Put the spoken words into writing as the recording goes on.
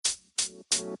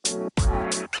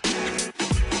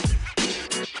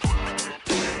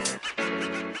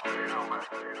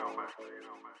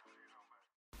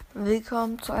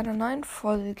Willkommen zu einer neuen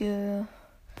Folge.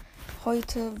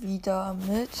 Heute wieder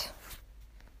mit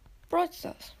Brawl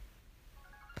Stars.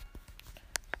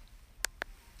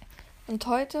 Und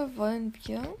heute wollen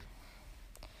wir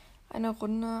eine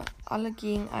Runde alle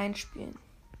gegen einen spielen.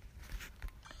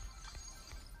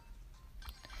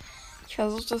 Ich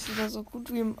versuche das wieder so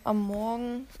gut wie am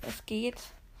Morgen es geht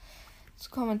zu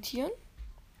kommentieren.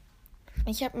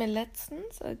 Ich habe mir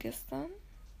gestern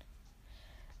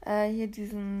hier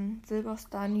diesen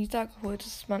Silberstar Nita geholt. Das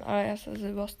ist mein allererster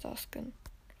Silberstar-Skin.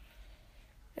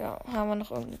 Ja, haben wir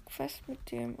noch irgendeine Quest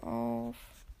mit dem auf.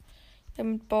 Ja,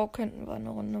 mit Bau könnten wir eine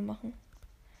Runde machen.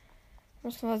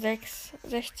 Müssen wir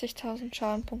 60.000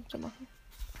 Schadenpunkte machen.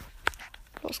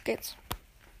 Los geht's.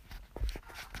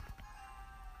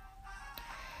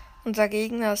 Unser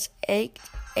Gegner ist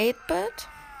 8-Bit.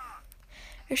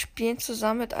 Wir spielen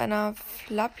zusammen mit einer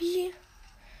Flappy,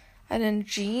 einen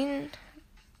Jean,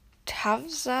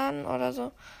 Tavsan oder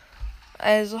so.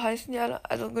 Also heißen die alle.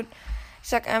 Also gut, ich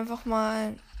sag einfach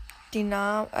mal die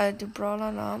Namen, die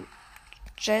Brawler-Namen.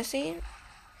 Jessie,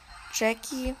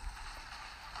 Jackie,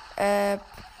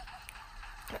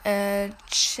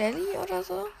 Shelly oder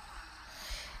so.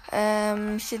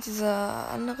 Hier dieser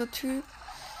andere Typ.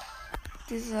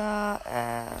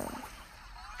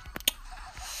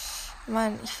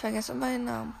 Mann, ich vergesse immer den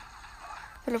Namen.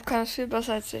 Philipp kann es viel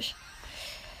besser als ich.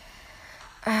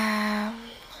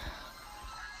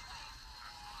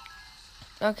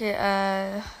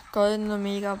 Okay, goldene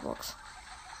Megabox.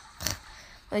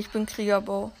 Ich bin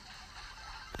Kriegerbo.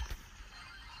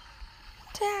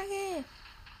 Tage.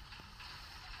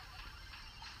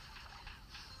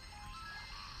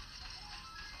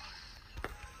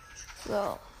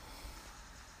 So.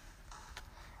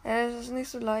 Es ist nicht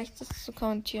so leicht, das zu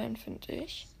kommentieren, finde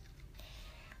ich.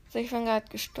 Also ich bin gerade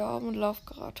gestorben und laufe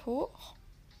gerade hoch.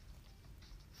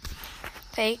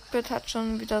 Der 8-Bit hat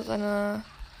schon wieder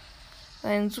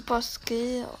seinen Super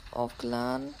Skill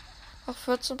aufgeladen. Noch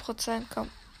 14%, komm.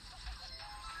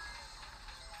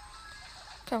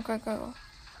 Komm.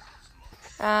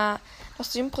 Noch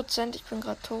 7%, ich bin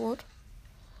gerade tot.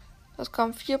 Das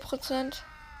kommt 4%.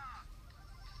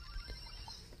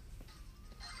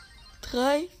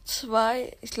 3,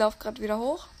 2, ich laufe gerade wieder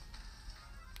hoch.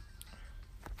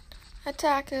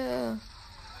 Attacke.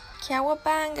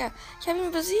 Cowabunga. Ich habe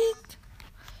ihn besiegt.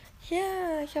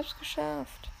 Ja, ich habe es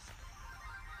geschafft.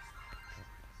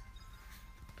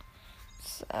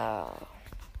 So.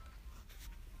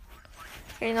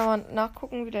 Ich will nochmal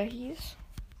nachgucken, wie der hieß.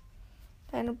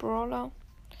 Deine Brawler.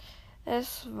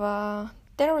 Es war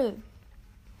Daryl.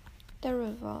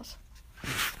 Daryl war's.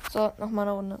 So, nochmal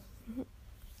eine Runde.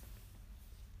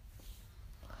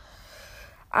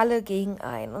 Alle gegen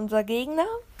einen. Unser Gegner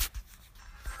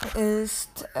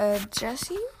ist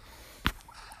Jessie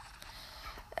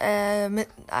mit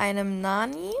einem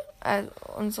Nani. Also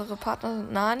unsere Partner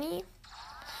sind Nani.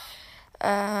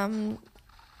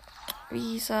 Wie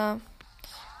hieß er?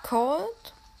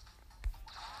 Cold.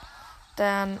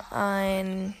 Dann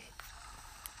ein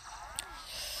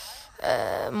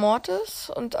Mortis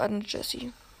und eine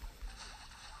Jessie.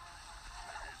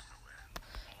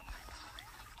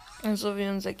 So wie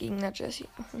unser Gegner Jessie.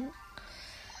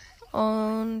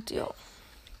 Und ja.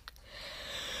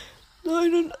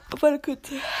 Nein, warte.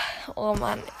 Oh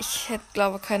Mann, ich hätte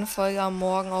glaube keine Folge am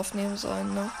Morgen aufnehmen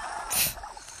sollen, ne?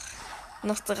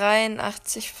 Noch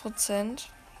 83%.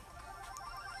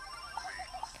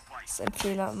 Das ist ein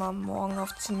Fehler, immer am Morgen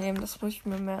aufzunehmen, das muss ich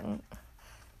mir merken.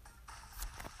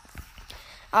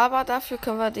 Aber dafür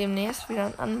können wir demnächst wieder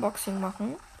ein Unboxing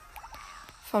machen.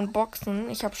 Von Boxen.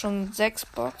 Ich habe schon 6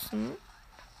 Boxen.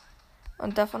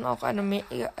 Und davon auch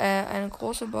eine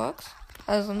große Box.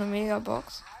 Also eine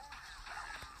Megabox.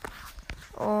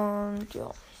 Und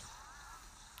ja.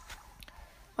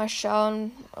 Mal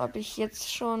schauen, ob ich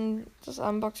jetzt schon das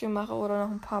Unboxing mache oder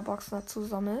noch ein paar Boxen dazu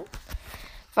sammle.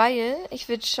 Weil ich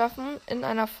will es schaffen, in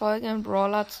einer Folge einen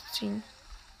Brawler zu ziehen.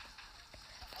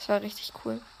 Das war richtig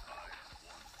cool.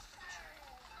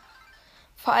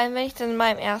 Vor allem, wenn ich dann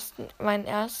meinen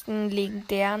ersten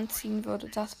legendären ziehen würde,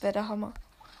 das wäre der Hammer.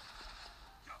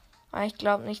 Aber ich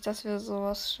glaube nicht, dass wir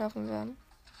sowas schaffen werden.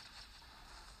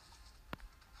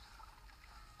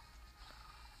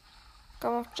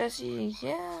 Komm auf Jessie,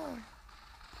 yeah.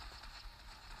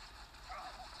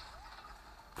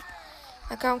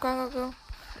 Na komm.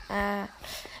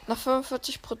 Noch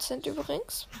 45%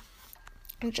 übrigens.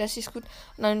 Und Jessie ist gut.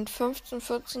 Und dann 15,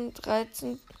 14,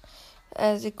 13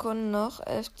 Sekunden noch.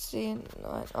 11, 10,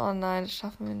 9. Oh nein, das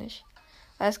schaffen wir nicht.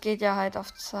 Weil es geht ja halt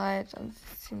auf Zeit und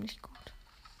das ist ziemlich gut.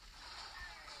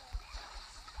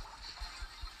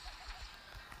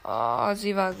 Oh,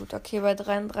 sie war gut. Okay, bei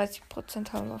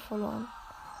 33% haben wir verloren.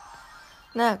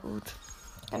 Na gut.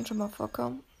 Kann schon mal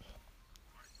vorkommen.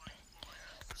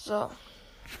 So.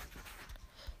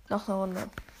 Noch eine Runde.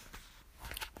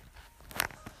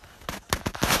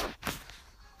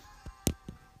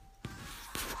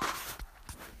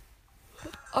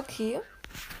 Okay.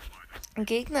 Ein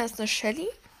Gegner ist eine Shelly.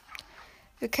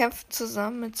 Wir kämpfen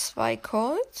zusammen mit 2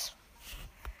 Colts,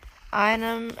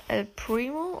 einem El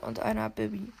Primo und einer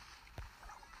Bibi.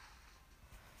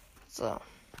 So.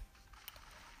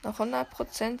 Noch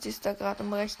 100%. Sie ist da gerade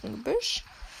im rechten Gebüsch.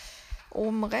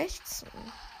 Oben rechts.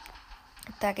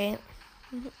 Da gehen.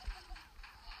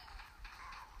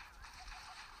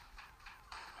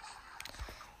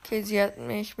 Okay, sie hat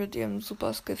mich mit ihrem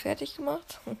Super Skill fertig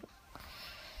gemacht.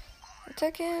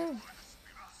 Attacke.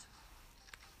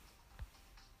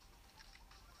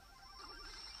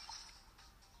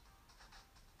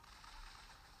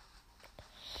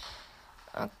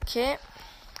 Okay.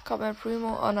 Komm, El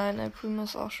Primo. Oh nein, El Primo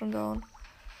ist auch schon down.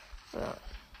 So.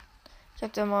 Ich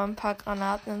habe da mal ein paar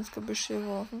Granaten ins Gebüsch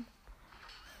geworfen.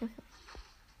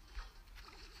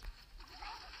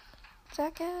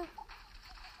 Zacke.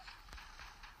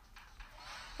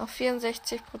 Noch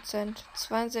 64%.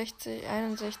 62,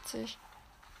 61.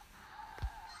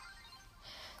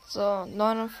 So,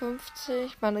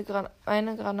 59. Meine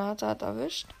Granate hat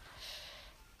erwischt.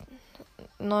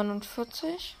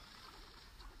 49.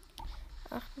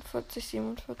 48,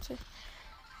 47.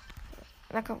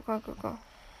 Na komm.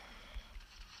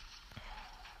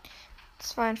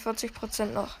 42%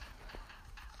 noch.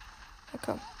 Na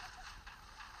komm.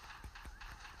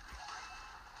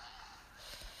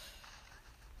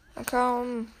 Na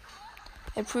komm.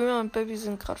 El Primo und Baby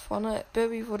sind gerade vorne.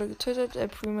 Baby wurde getötet, El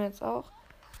Primo jetzt auch.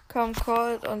 Komm,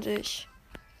 Colt und ich.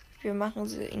 Wir machen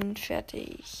ihn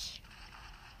fertig.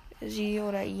 Sie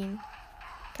oder ihn.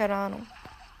 Keine Ahnung.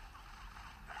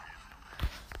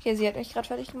 Okay, sie hat mich gerade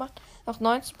fertig gemacht. Noch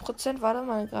 19%. Warte,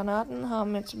 meine Granaten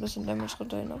haben jetzt ein bisschen Damage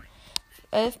runtergenommen.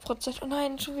 11%. Oh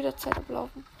nein, schon wieder Zeit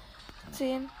ablaufen.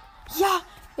 10. Ja,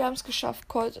 wir haben es geschafft.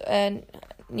 Colt,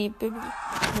 nee, Bibi.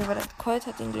 Nee, warte, Colt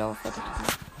hat den Glaube fertig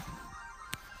gemacht.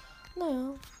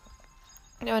 Naja.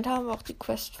 Damit haben wir auch die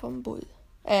Quest vom Bull.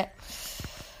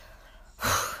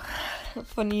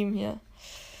 Von ihm hier.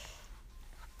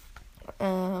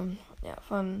 Ja,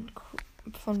 von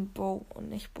Bo und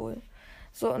nicht Bull.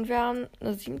 So, und wir haben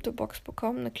eine 7. Box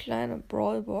bekommen, eine kleine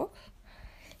Brawl Box.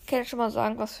 Ich kann schon mal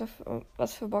sagen, was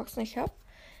für Boxen ich habe.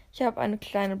 Ich habe eine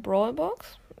kleine Brawl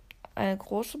Box, eine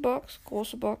große Box,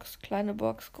 kleine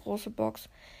Box, große Box,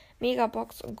 Mega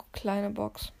Box und kleine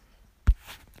Box.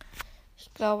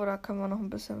 Ich glaube, da können wir noch ein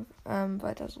bisschen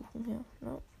weiter suchen hier.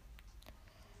 Ne?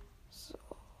 So.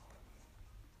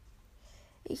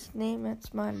 Ich nehme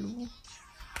jetzt mal Lu.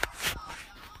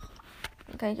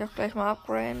 Dann kann ich auch gleich mal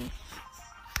upgraden.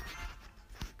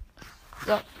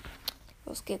 So,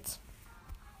 los geht's.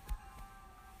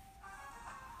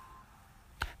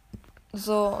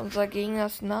 So, unser Gegner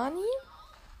ist Nani.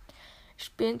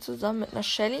 Spielen zusammen mit einer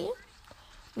Shelly,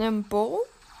 einem Bo,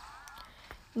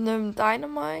 einem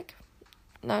Dynamite,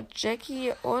 einer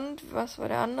Jackie und was war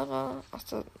der andere?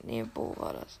 Achso, nee, Bo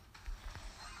war das.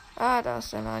 Ah, da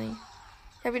ist der Nani.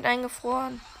 Ich habe ihn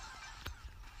eingefroren.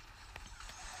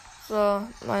 So,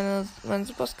 mein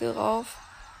Super Skill rauf.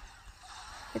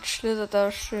 Jetzt schlittert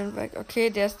er schön weg. Okay,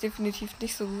 der ist definitiv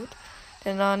nicht so gut.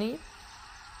 Der Nani.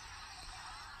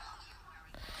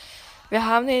 Wir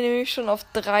haben den nämlich schon auf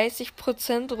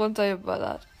 30%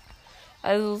 runtergeballert.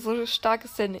 Also so stark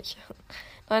ist der nicht.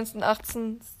 19,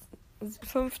 18,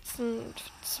 15,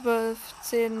 12,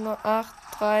 10, 8,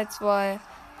 3, 2,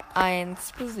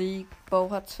 1. Besiegt. Bo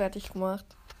hat's fertig gemacht.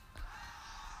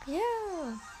 Ja.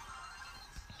 Yeah.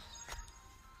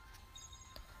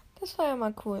 Das war ja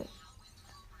mal cool.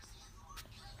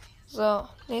 So,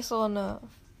 nächste Runde.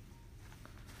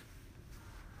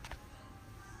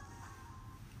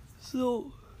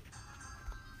 So.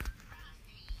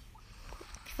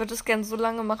 Ich würde es gerne so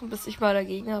lange machen, bis ich mal der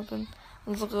Gegner bin.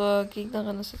 Unsere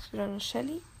Gegnerin ist jetzt wieder eine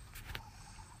Shelly.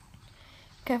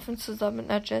 Kämpfen zusammen mit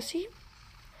einer Jessie,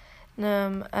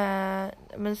 einem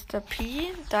Mr.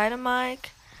 P, Dynamite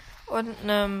und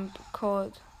einem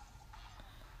Colt.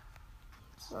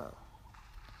 So.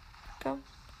 Komm.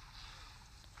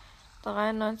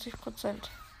 93%.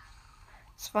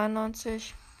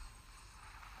 92%.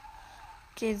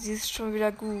 Okay, sie ist schon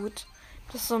wieder gut.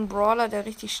 Das ist so ein Brawler, der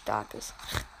richtig stark ist.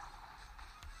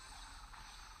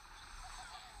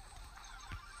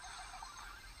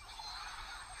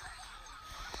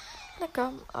 Na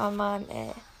komm. Oh Mann,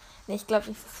 ey. Nee, ich glaube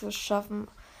nicht, dass wir es schaffen.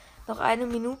 Noch eine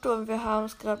Minute und wir haben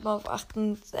es gerade mal auf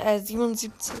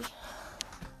 77.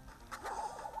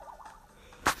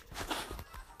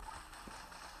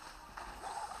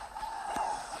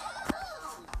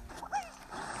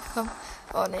 Komm.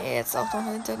 Oh nee, jetzt auch noch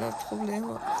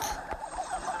Internetprobleme.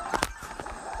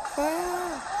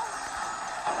 Feuer.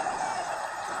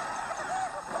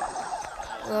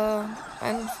 So,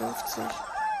 51.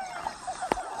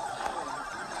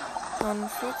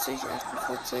 49,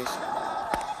 48.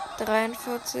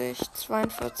 43,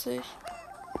 42.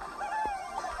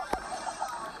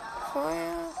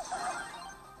 Feuer.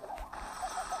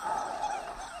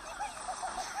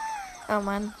 Oh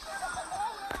Mann.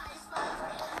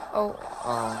 Oh,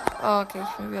 okay,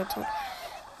 ich bin wieder tot.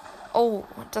 Oh,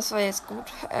 das war jetzt gut.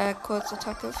 Kurze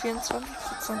Attacke,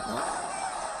 24% noch.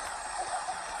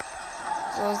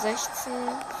 So,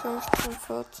 16, 15,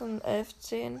 14, 11,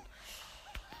 10.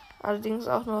 Allerdings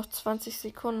auch nur noch 20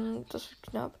 Sekunden. Das wird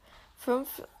knapp.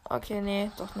 5. Okay, nee,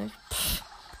 doch nicht. Pff,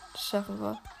 das schaffen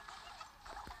wir.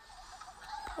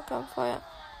 Okay, am Feuer.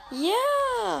 Ja!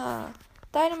 Yeah!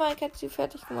 Dynamite hat sie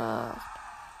fertig gemacht.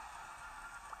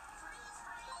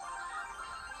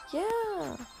 Ja!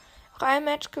 Yeah. Noch ein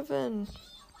Match gewinnen.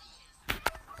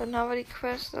 Dann haben wir die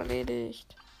Quest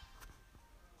erledigt.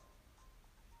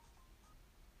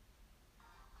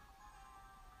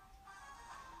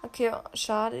 Okay,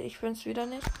 schade, ich bin's wieder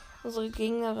nicht. Unsere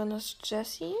Gegnerin ist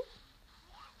Jessie.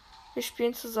 Wir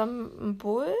spielen zusammen einen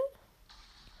Bull.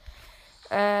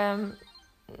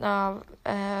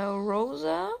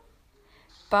 Rosa,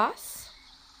 Bass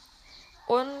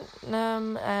und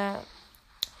einem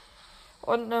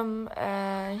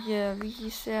hier, wie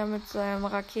hieß der mit seinem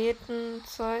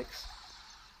Raketenzeugs?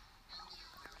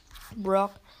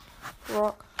 Brock.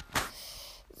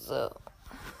 So.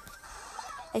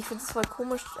 Ich finde es voll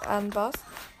komisch an Bass.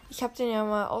 Ich habe den ja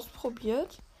mal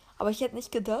ausprobiert, aber ich hätte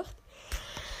nicht gedacht,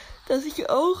 dass ich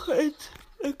auch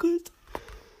gut.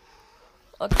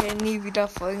 Okay, nie wieder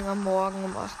Folgen am Morgen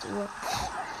um 8 Uhr.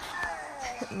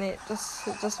 Nee,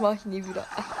 das mache ich nie wieder.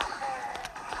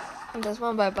 Und dass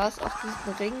man bei Bass auch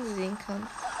diesen Ring sehen kann.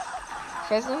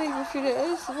 Ich weiß noch nicht, wofür der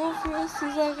ist. Wofür ist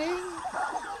dieser Ring?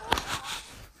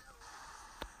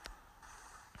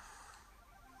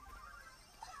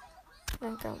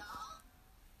 Danke.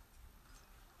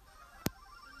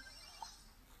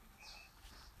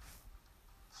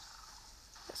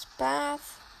 Das Bass.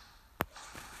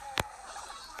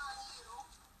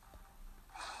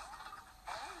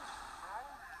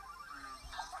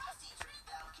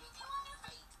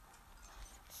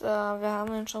 So, wir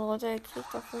haben ihn schon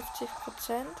runtergekriegt auf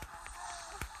 50%.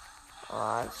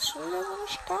 Oh, das ist schon wieder so eine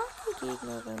starke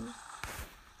Gegnerin.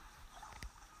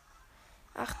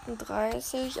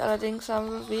 38, allerdings haben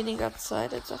wir weniger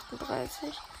Zeit als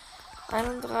 38.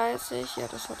 31, ja,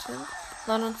 das hat hin.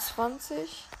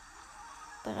 29,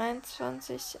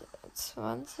 23,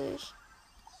 20,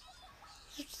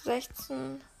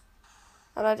 16,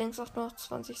 allerdings auch nur noch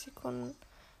 20 Sekunden.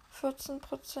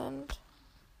 14%.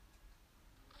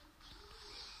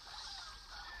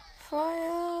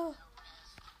 Feuer.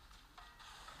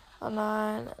 Oh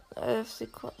nein, 11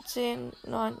 Sekunden, 10,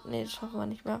 9, nee, das schaffen wir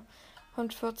nicht mehr.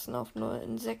 Kommt 14 auf 0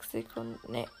 in 6 Sekunden.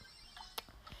 Nee.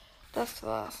 Das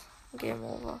war's. Game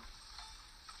over.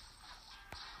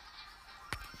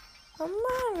 Oh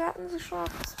Mann, wir hatten sie schon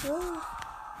auf 12.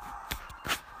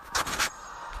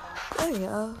 Oh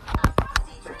ja.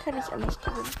 So kann ich alles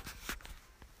gewinnen.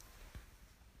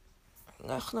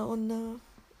 Nach einer Runde.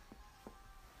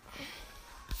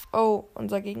 Oh,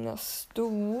 unser Gegner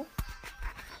Stu.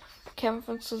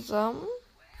 Kämpfen zusammen.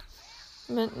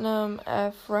 Mit einem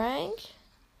Frank.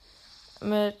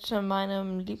 Mit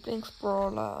meinem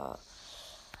Lieblingsbrawler.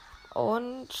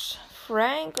 Und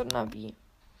Frank und Nabi.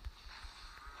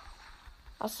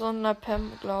 Achso, und eine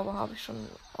Pam, glaube habe ich schon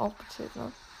aufgezählt,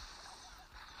 ne?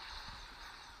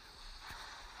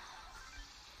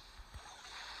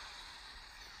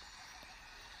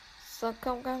 So,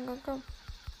 komm.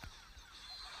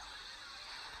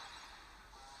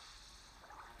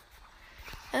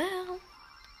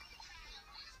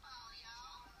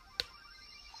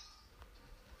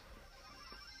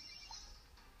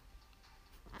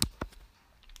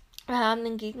 Wir haben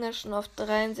den Gegner schon auf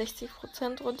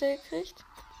 63% runtergekriegt.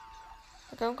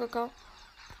 Komm.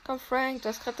 Komm, Frank, du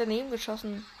hast gerade daneben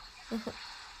geschossen.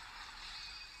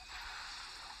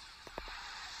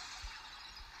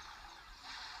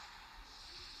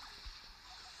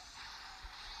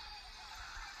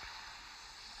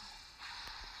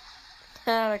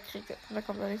 Ja, da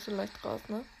kommt er nicht so leicht raus,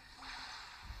 ne?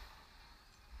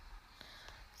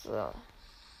 So.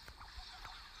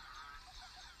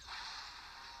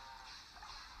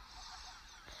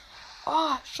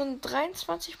 Oh, schon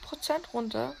 23%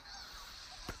 runter.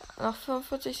 Nach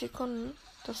 45 Sekunden.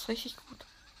 Das ist richtig gut.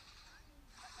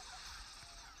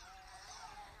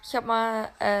 Ich habe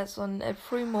mal so ein El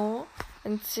Primo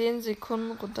in 10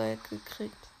 Sekunden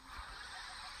runtergekriegt.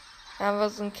 Da haben wir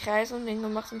so einen Kreis um den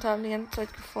gemacht und haben die ganze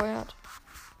Zeit gefeuert.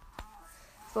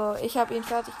 So, ich habe ihn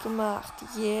fertig gemacht.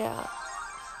 Yeah.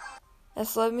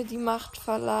 Es soll mir die Macht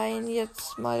verleihen,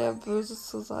 jetzt mal der Böse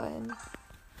zu sein.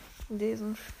 In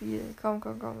diesem Spiel.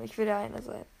 Komm. Ich will der eine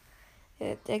sein.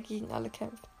 Der gegen alle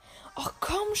kämpft. Ach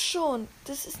komm schon.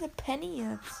 Das ist eine Penny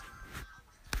jetzt.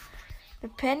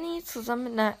 Eine Penny zusammen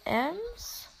mit einer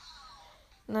Ems.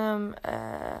 Einem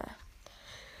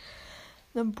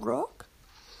Brock.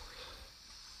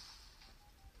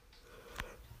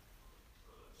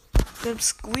 Einem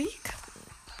Squeak.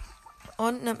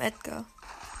 Und einem Edgar.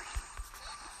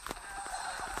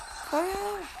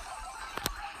 Feuer!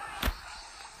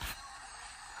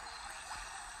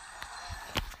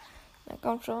 Ja,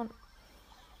 komm schon.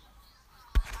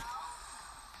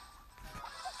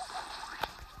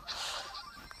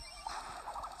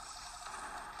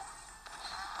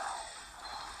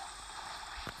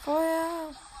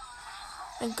 Feuer!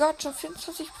 Mein Gott, schon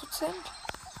 24%.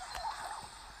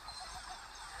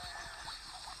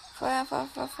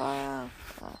 Feuer.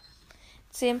 Ja.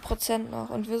 10% noch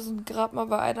und wir sind gerade mal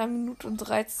bei 1 Minute und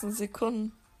 13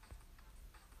 Sekunden.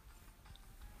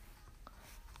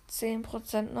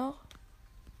 10% noch.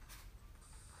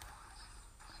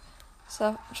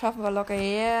 Das schaffen wir locker.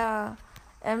 Yeah.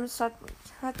 Ems hat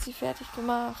sie fertig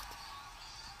gemacht.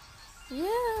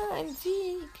 Yeah, ein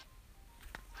Sieg.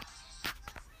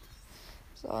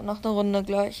 So, noch eine Runde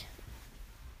gleich.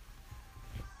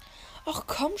 Ach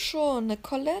komm schon, eine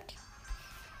Colette.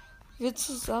 Wir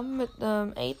zusammen mit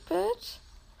einem 8-Bit,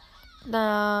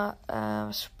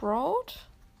 einer Sprout,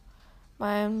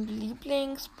 meinem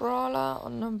Lieblingsbrawler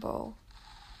und einem Bow.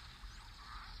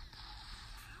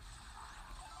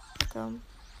 Komm.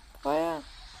 Feuer.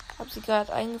 Hab sie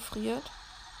gerade eingefriert.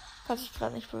 Kann sich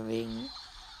gerade nicht bewegen.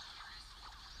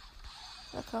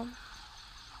 Na komm.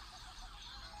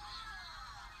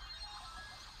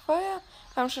 Feuer.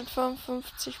 Wir haben schon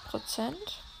 55%.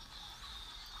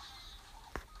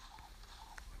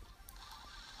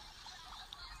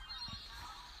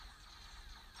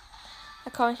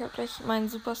 Da komm, ich habe gleich meinen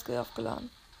Super Skill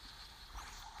aufgeladen.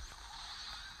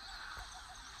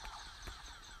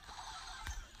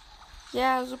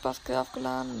 Ja, Super Skill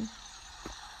aufgeladen.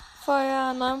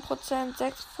 Feuer, 9%,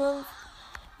 6,5,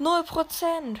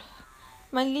 0%.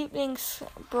 Mein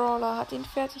Lieblingsbrawler hat ihn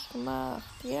fertig gemacht.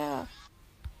 Ja.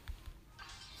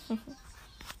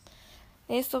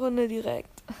 Nächste Runde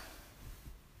direkt.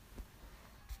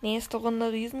 Nächste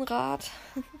Runde Riesenrad.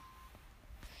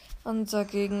 Unser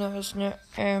Gegner ist eine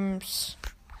Ems.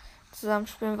 Zusammen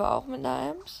spielen wir auch mit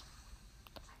einer Ems.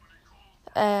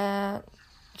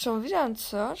 Schon wieder ein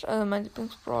Search. Also mein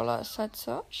Lieblingsbrawler ist halt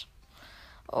Search.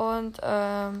 Und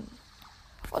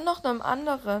noch einem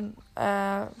anderen.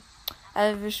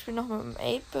 Also wir spielen noch mit einem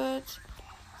 8-Bit,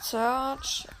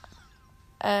 Search,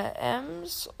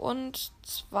 Ems und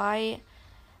 2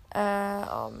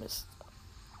 oh Mist.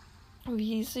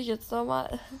 Wie hieß ich jetzt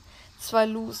nochmal? 2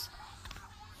 Loos.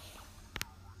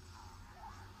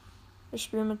 Wir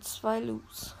spielen mit 2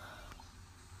 Loos.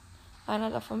 Einer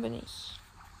davon bin ich.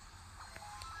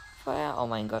 Feuer. Oh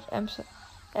mein Gott,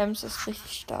 Ems ist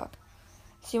richtig stark.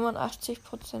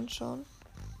 87% schon.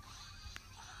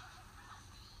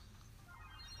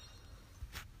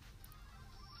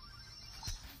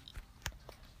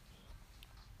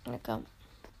 Ja, komm.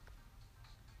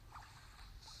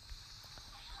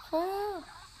 Feuer.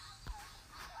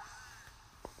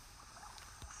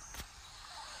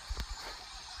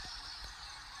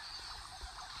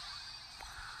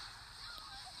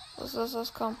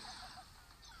 Was kommt?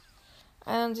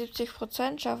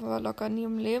 71% schaffen wir locker nie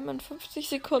im Leben in 50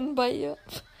 Sekunden bei ihr.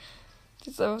 Die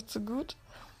ist einfach zu gut.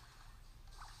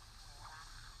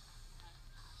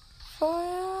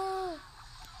 Feuer.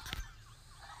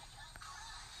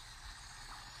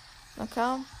 Na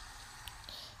komm.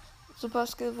 Super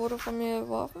Skill wurde von mir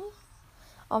geworfen.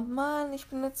 Oh Mann, ich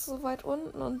bin jetzt so weit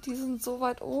unten und die sind so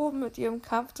weit oben mit ihrem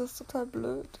Kampf. Das ist total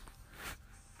blöd.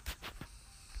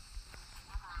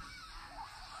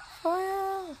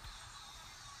 Feuer.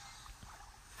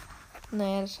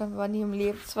 Naja, das schaffen wir nie im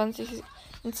Leben.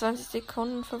 In 20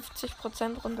 Sekunden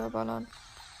 50% runterballern.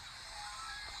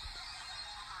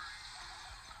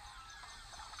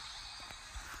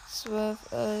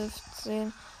 Zwölf, 11,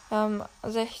 10. Wir haben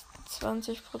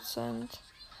 20%.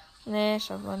 Nee,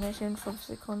 schaffen wir nicht in 5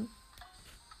 Sekunden.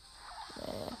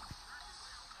 Nee.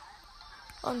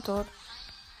 Und tot.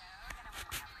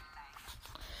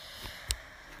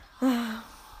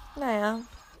 Naja,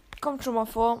 kommt schon mal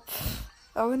vor.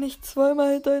 Aber nicht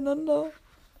zweimal hintereinander.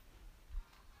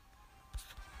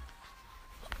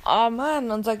 Oh Mann,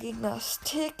 unser Gegner ist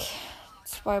Tick.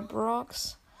 2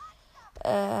 Brocks.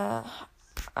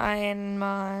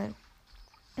 Einmal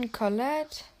ein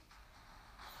Colette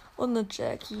und eine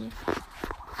Jackie.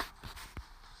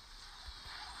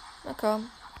 Na komm.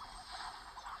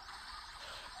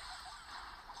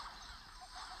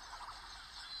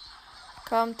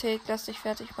 Komm, Tick, lass dich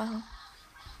fertig machen.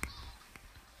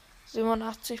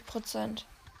 87%.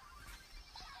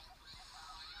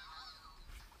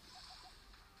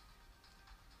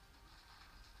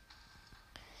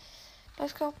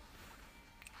 Let's go.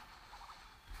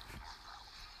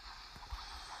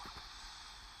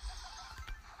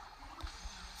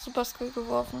 Super Skill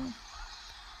geworfen.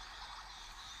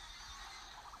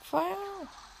 Feuer.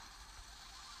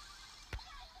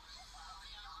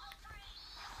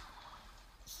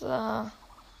 So.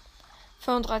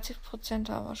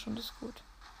 35% haben wir schon, das ist gut.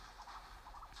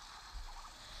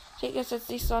 Tick ist jetzt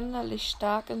nicht sonderlich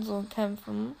stark in so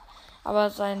Kämpfen, aber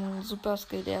sein Super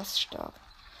Skill, der ist stark.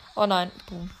 Oh nein,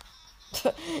 boom.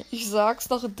 Ich sag's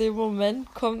noch, in dem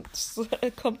Moment kommt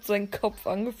sein Kopf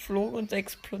angeflogen und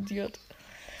explodiert.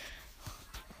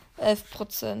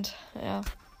 11%, ja.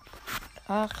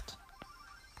 8.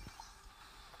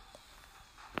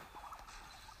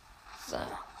 So.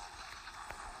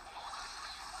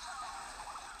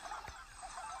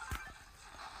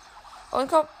 Und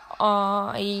komm.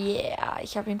 Oh, yeah.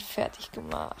 Ich habe ihn fertig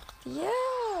gemacht.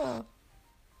 Yeah.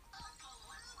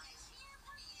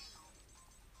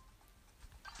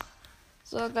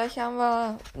 So, gleich haben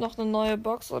wir noch eine neue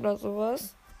Box oder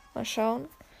sowas. Mal schauen.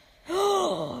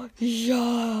 Oh,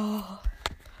 ja.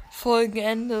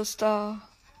 Folgenende ist da.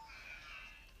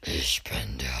 Ich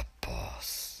bin der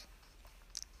Boss.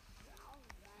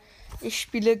 Ich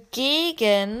spiele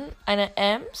gegen eine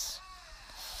Ems.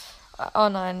 Oh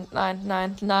nein.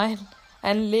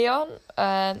 Ein Leon,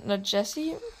 eine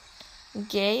Jessie, ein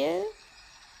Gale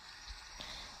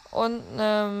und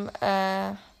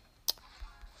eine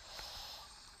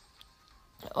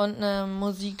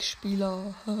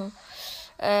Musikspieler.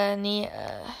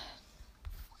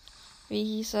 Wie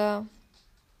hieß er?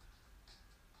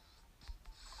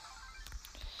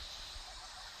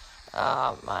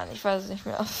 Ah, Mann, ich weiß es nicht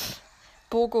mehr.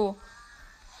 Poco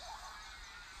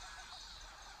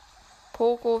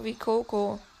wie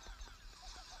Coco.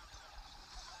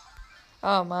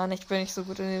 Ah, Mann, ich bin nicht so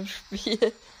gut in dem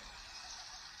Spiel.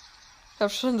 Ich habe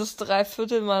schon das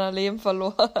 3/4 meiner Leben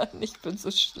verloren. Ich bin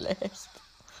so schlecht.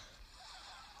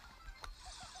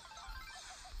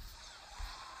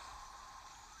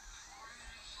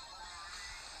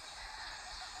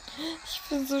 Ich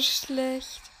bin so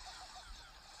schlecht.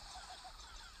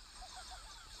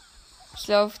 Ich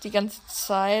laufe die ganze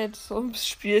Zeit so ums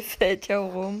Spielfeld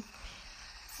herum.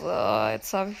 So,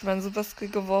 jetzt habe ich meinen Super Skill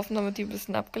geworfen, damit die ein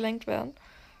bisschen abgelenkt werden.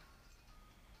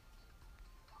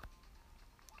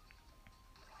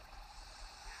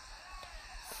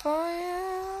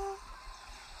 Feuer.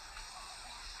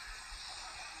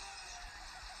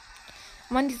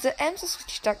 Mann, diese Ems ist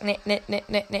richtig stark. Nee.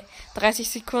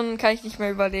 30 Sekunden kann ich nicht mehr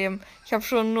überleben. Ich habe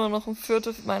schon nur noch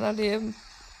 1/4 meiner Leben.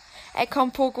 Ey,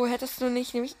 komm, Poco, hättest du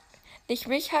nicht mich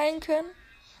heilen können?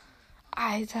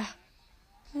 Alter.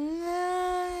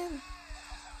 Nein.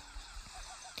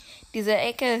 Diese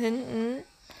Ecke hinten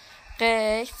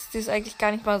rechts, die ist eigentlich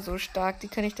gar nicht mal so stark. Die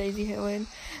kann ich da easy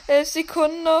holen. 11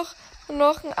 Sekunden noch.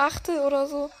 Noch ein Achtel oder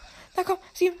so. Na komm,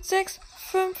 7, 6,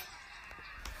 5.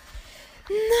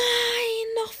 Nein,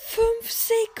 noch 5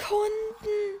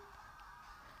 Sekunden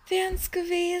wären es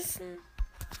gewesen.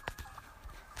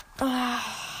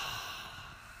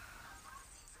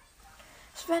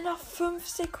 Es wären noch 5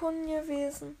 Sekunden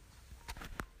gewesen.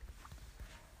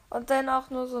 Und dann auch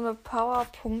nur so eine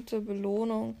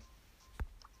Powerpunkte-Belohnung.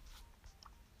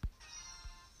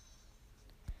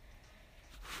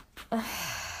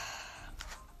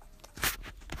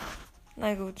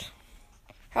 Na gut.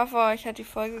 Ich hoffe, euch hat die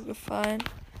Folge gefallen.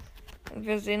 Und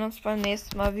wir sehen uns beim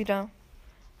nächsten Mal wieder.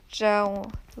 Ciao,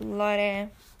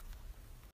 Leute.